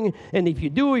offering, and if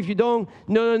you do, if you don't,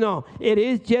 no. It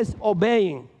is just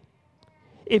obeying.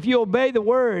 If you obey the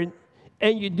word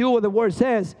and you do what the word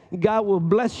says, God will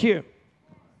bless you.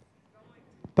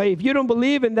 But if you don't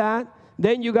believe in that,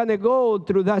 then you're going to go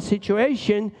through that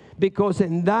situation because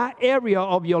in that area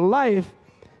of your life,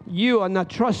 you are not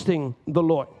trusting the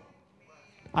Lord.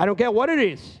 I don't care what it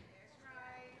is.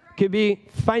 It could be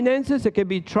finances. It could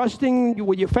be trusting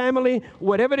with your family,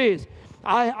 whatever it is.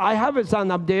 I have a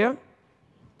son up there.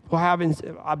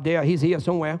 Up there. He's here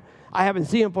somewhere. I haven't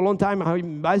seen him for a long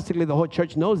time. Basically, the whole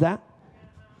church knows that.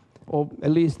 Or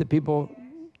at least the people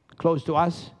close to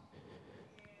us.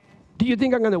 Do you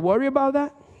think I'm going to worry about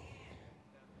that?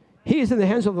 He is in the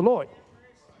hands of the Lord.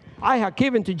 I have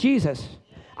given to Jesus.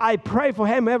 I pray for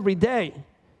him every day.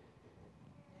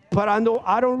 But I know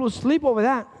I don't lose sleep over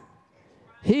that.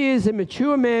 He is a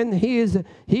mature man. He is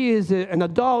an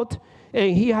adult,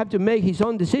 and he have to make his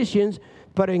own decisions.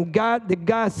 But in God, the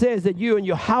God says that you and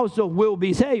your household will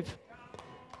be saved.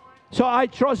 So I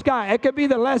trust God. It could be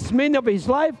the last minute of his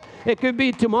life. It could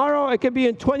be tomorrow. It could be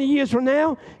in 20 years from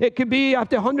now. It could be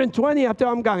after 120, after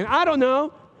I'm gone. I don't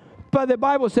know. But the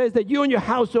Bible says that you and your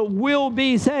household will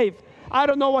be saved. I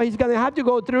don't know what he's going to have to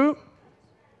go through,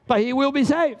 but he will be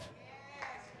saved.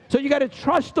 So you got to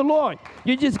trust the Lord.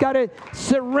 You just got to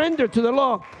surrender to the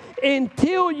Lord.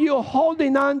 Until you're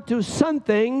holding on to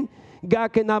something,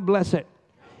 God cannot bless it.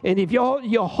 And if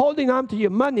you're holding on to your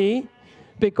money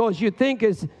because you think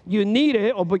you need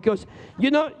it, or because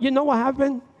you know what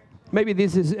happened? Maybe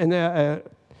this is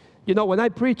when I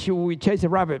preach, we chase a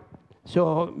rabbit.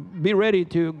 So be ready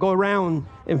to go around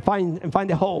and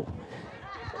find a hole.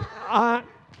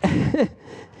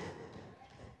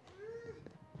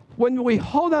 When we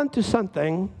hold on to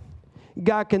something,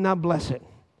 God cannot bless it.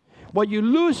 What you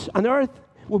lose on earth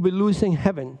will be losing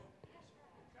heaven.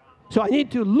 So I need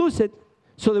to lose it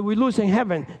so that we lose in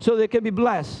heaven, so they can be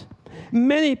blessed.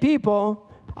 A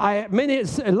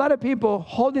lot of people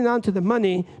holding on to the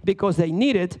money because they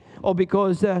need it or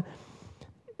because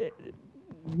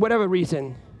whatever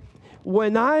reason.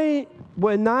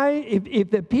 If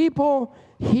the people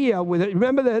here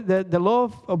remember the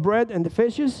loaf of bread and the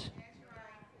fishes?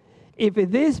 If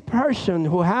this person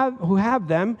who have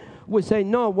them would say,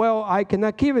 no, well, I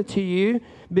cannot give it to you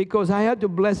because I have to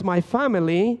bless my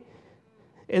family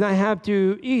and I have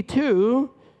to eat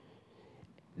too,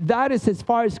 that is as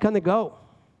far as it's going to go.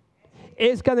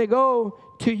 It's going to go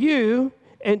to you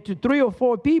and to 3 or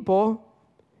 4 people,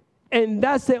 and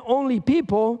that's the only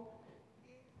people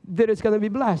that is going to be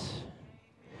blessed.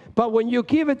 But when you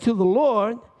give it to the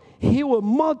Lord, he will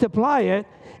multiply it,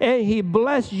 and he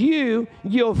bless you,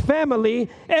 your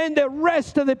family, and the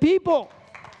rest of the people.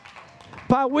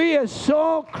 But we are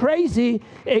so crazy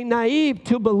and naive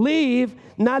to believe,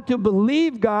 not to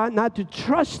believe God, not to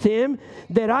trust him,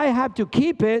 that I have to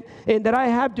keep it and that I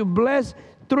have to bless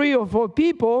 3 or 4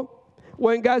 people.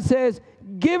 When God says,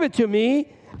 give it to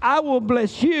me, I will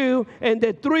bless you and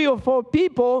the 3 or 4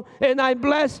 people, and I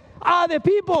bless other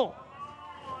people.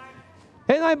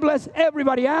 And I bless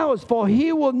everybody else, for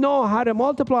he will know how to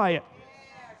multiply it.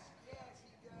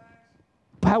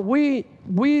 But we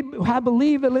have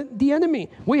believed the enemy.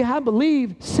 We have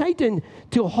believed Satan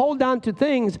to hold on to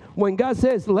things when God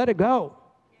says, let it go.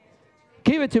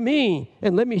 Give it to me,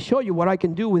 and let me show you what I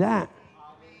can do with that.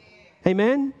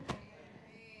 Amen?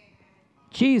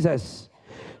 Jesus.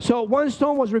 So one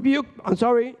stone was rebuked.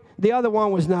 The other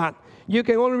one was not. You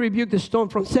can only rebuke the stone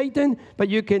from Satan, but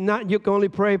you can only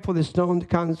pray for the stone that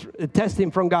comes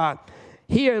testing from God.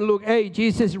 Here in Luke 8,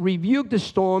 Jesus rebuked the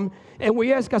storm, and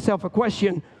we ask ourselves a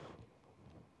question.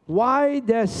 Why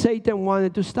does Satan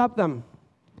wanted to stop them?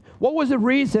 What was the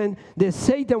reason that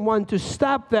Satan wanted to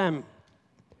stop them?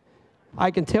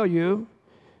 I can tell you,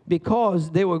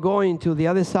 because they were going to the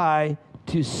other side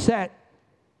to set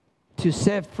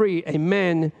free a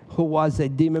man who was a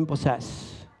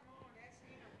demon-possessed.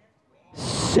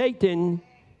 Satan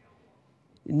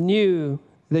knew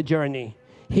the journey.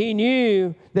 He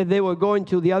knew that they were going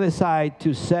to the other side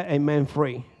to set a man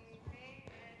free.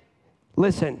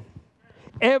 Listen,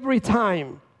 every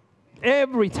time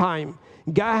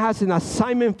God has an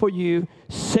assignment for you,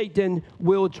 Satan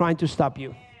will try to stop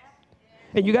you.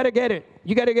 And you got to get it.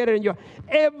 You got to get it in your...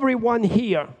 Everyone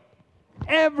here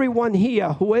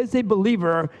who is a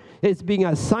believer is being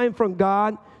assigned from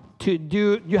God to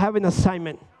do... You have an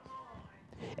assignment.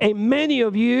 And many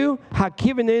of you have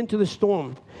given in to the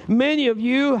storm. Many of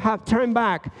you have turned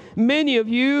back. Many of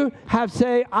you have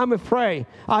said, I'm afraid.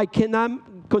 I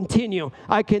cannot continue.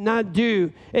 I cannot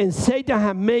do. And Satan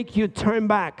has made you turn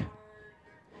back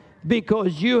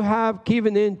because you have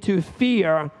given in to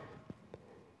fear.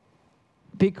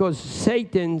 Because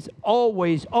Satan's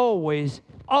always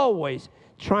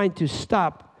trying to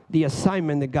stop the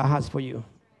assignment that God has for you.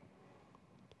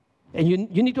 And you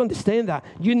need to understand that.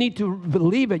 You need to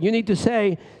believe it. You need to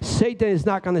say, Satan is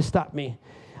not going to stop me.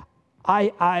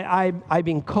 I've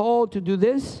been called to do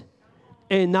this,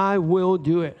 and I will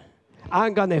do it.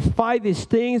 I'm going to fight these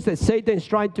things that Satan is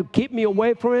trying to keep me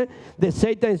away from it, that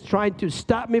Satan is trying to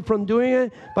stop me from doing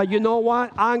it. But you know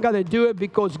what? I'm going to do it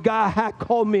because God had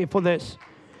called me for this.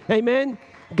 Amen?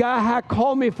 God had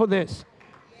called me for this.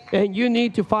 And you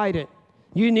need to fight it.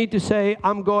 You need to say,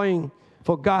 I'm going,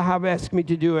 for God have asked me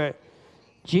to do it.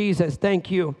 Jesus, thank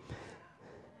you.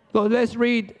 So let's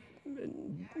read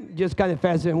just kind of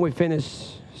fast and we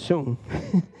finish soon.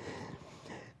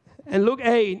 And Luke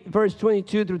 8, verse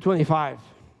 22 through 25.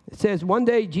 It says, one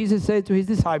day Jesus said to his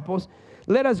disciples,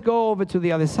 let us go over to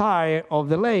the other side of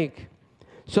the lake.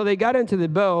 So they got into the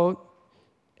boat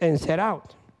and set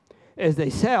out. As they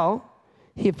sailed,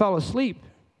 he fell asleep.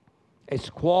 A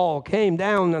squall came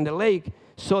down on the lake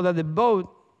so that the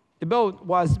boat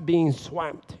was being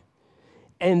swamped.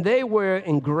 And they were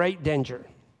in great danger.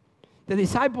 The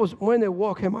disciples went and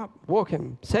woke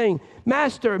him, saying,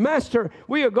 Master, Master,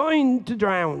 we are going to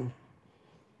drown.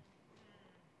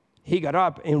 He got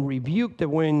up and rebuked the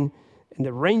wind and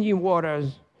the raging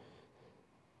waters.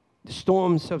 The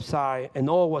storm subsided and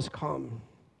all was calm.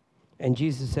 And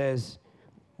Jesus says,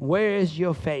 where is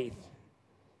your faith?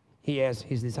 He asked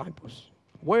his disciples,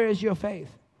 where is your faith?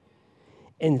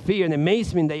 In fear and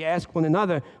amazement, they asked one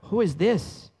another, who is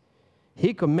this?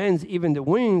 He commands even the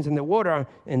winds and the water,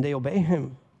 and they obey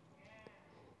him.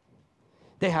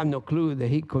 They have no clue that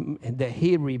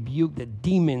he rebuked the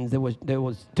demons that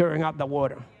was stirring up the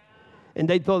water. And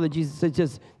they thought that Jesus said,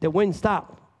 just the wind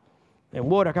stop and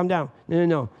water come down.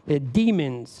 No. The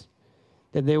demons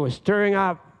that they were stirring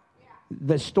up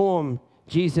the storm,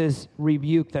 Jesus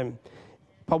rebuked them.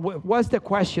 But what's the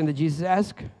question that Jesus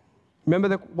asked?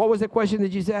 Remember, what was the question that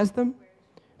Jesus asked them?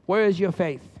 Where is your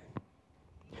faith?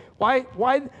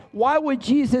 Why would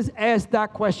Jesus ask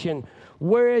that question?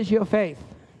 Where is your faith?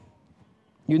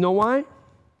 You know why?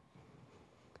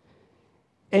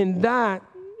 And that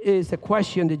is the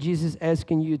question that Jesus is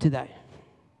asking you today.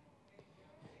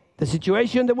 The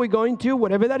situation that we're going to,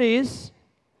 whatever that is,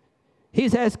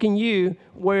 he's asking you,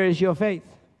 where is your faith?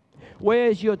 Where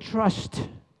is your trust?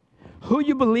 Who are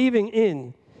you believing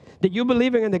in? That you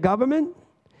believing in the government?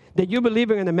 That you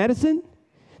believing in the medicine?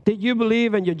 That you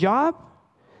believe in your job?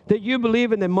 That you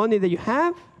believe in the money that you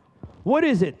have? What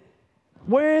is it?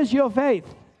 Where is your faith?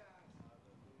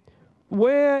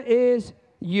 Where is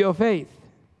your faith?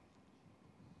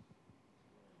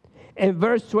 In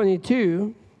verse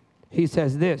 22, he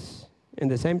says this. In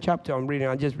the same chapter I'm reading,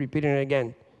 I'm just repeating it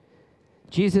again.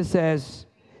 Jesus says,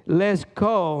 let's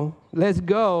go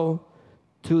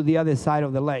to the other side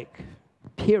of the lake.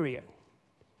 Period.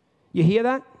 You hear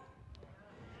that?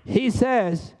 He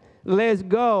says, let's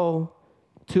go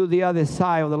to the other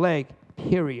side of the lake.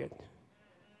 Period.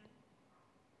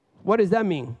 What does that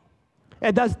mean?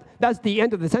 And that's the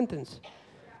end of the sentence.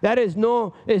 That is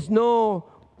no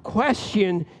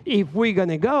question if we're going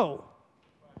to go.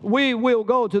 We will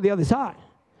go to the other side.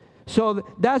 So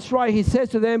that's why he says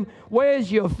to them,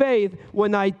 where's your faith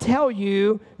when I tell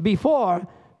you before,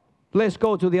 let's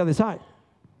go to the other side?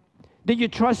 Did you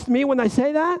trust me when I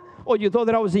say that? Or you thought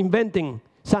that I was inventing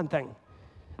something?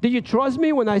 Did you trust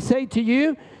me when I say to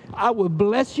you, I will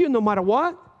bless you no matter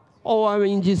what? Or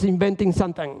I'm just inventing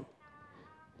something?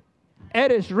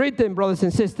 It is written, brothers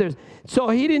and sisters. So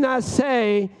he did not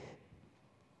say,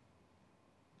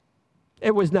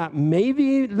 It was not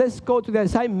maybe let's go to the other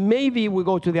side. Maybe we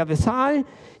go to the other side.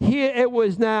 Here it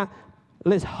was not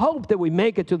let's hope that we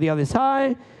make it to the other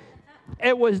side.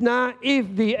 It was not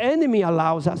if the enemy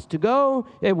allows us to go,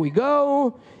 if we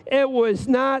go. It was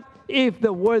not if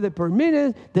the weather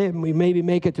permitted, then we maybe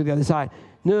make it to the other side.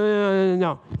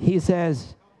 No. He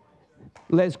says,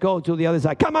 let's go to the other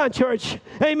side. Come on, church.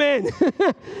 Amen.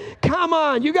 Come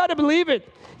on. You got to believe it.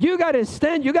 You got to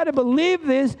stand. You got to believe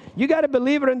this. You got to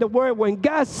believe it in the word. When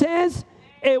God says,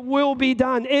 it will be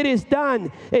done. It is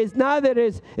done. It's not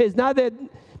that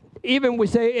even we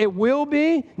say it will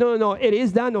be. No. It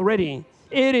is done already.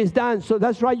 It is done. So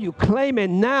that's right. You claim it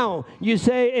now. You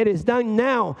say it is done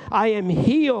now. I am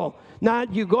healed.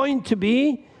 Not you're going to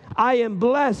be. I am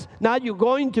blessed. Not you're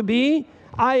going to be.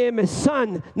 I am a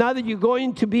son, not that you're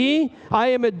going to be. I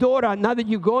am a daughter, not that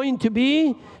you're going to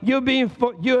be. You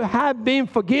have been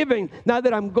forgiven, not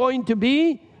that I'm going to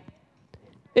be.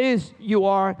 You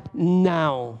are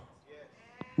now.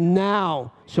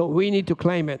 Now. So we need to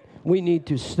claim it. We need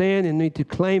to stand and need to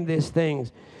claim these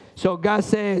things. So God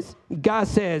says,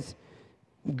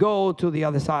 go to the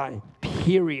other side,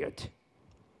 period.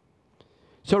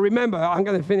 So remember, I'm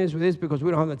going to finish with this because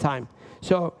we don't have the time.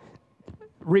 So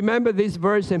remember this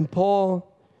verse in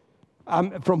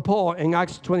from Paul in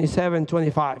Acts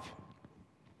 27:25.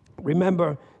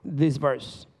 Remember this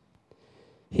verse.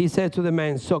 He said to the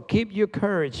man, so keep your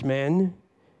courage, man,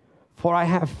 for I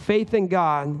have faith in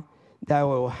God that it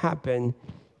will happen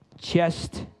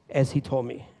just as he told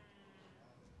me.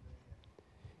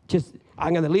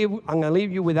 I'm going to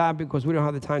leave you with that because we don't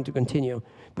have the time to continue.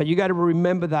 But you got to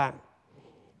remember that.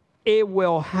 It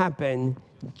will happen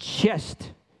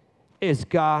just as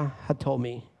God had told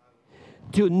me.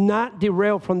 Do not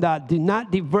derail from that. Do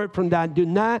not divert from that. Do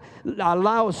not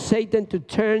allow Satan to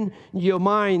turn your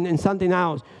mind in something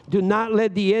else. Do not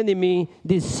let the enemy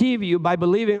deceive you by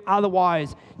believing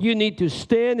otherwise. You need to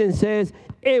stand and say,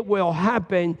 it will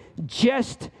happen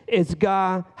just as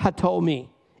God had told me.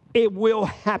 It will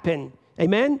happen.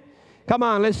 Amen? Come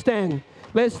on, let's stand.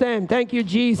 Let's stand. Thank you,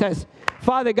 Jesus.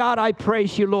 Father God, I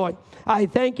praise you, Lord. I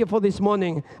thank you for this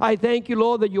morning. I thank you,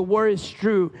 Lord, that your word is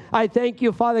true. I thank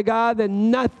you, Father God, that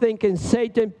nothing can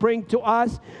Satan bring to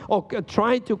us or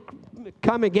try to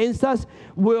come against us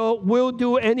will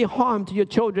do any harm to your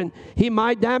children. He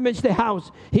might damage the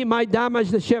house. He might damage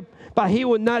the ship. But he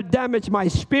will not damage my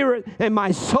spirit and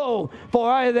my soul,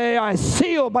 for they are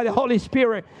sealed by the Holy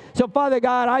Spirit. So, Father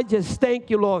God, I just thank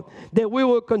you, Lord, that we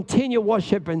will continue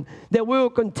worshiping, that we will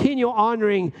continue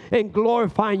honoring and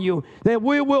glorifying you, that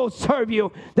we will serve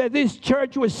you, that this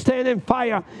church will stand in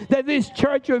fire, that this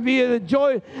church will be the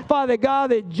joy, Father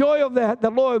God, the joy of the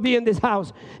Lord will be in this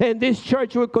house, and this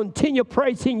church will continue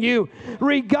praising you,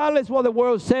 regardless what the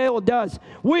world says or does.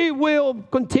 We will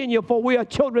continue, for we are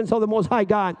children of the Most High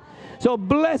God. So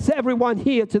bless everyone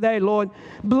here today, Lord.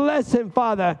 Bless him,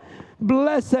 Father.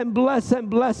 Bless him,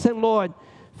 Lord.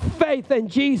 Faith in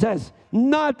Jesus.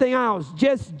 Nothing else,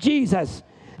 just Jesus.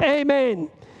 Amen.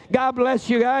 God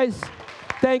bless you guys.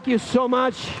 Thank you so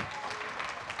much.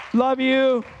 Love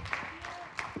you.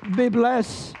 Be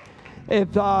blessed.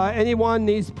 If anyone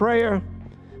needs prayer,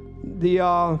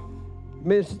 the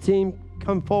ministry team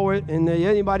come forward. And if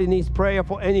anybody needs prayer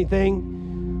for anything,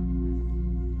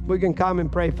 we can come and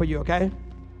pray for you, okay?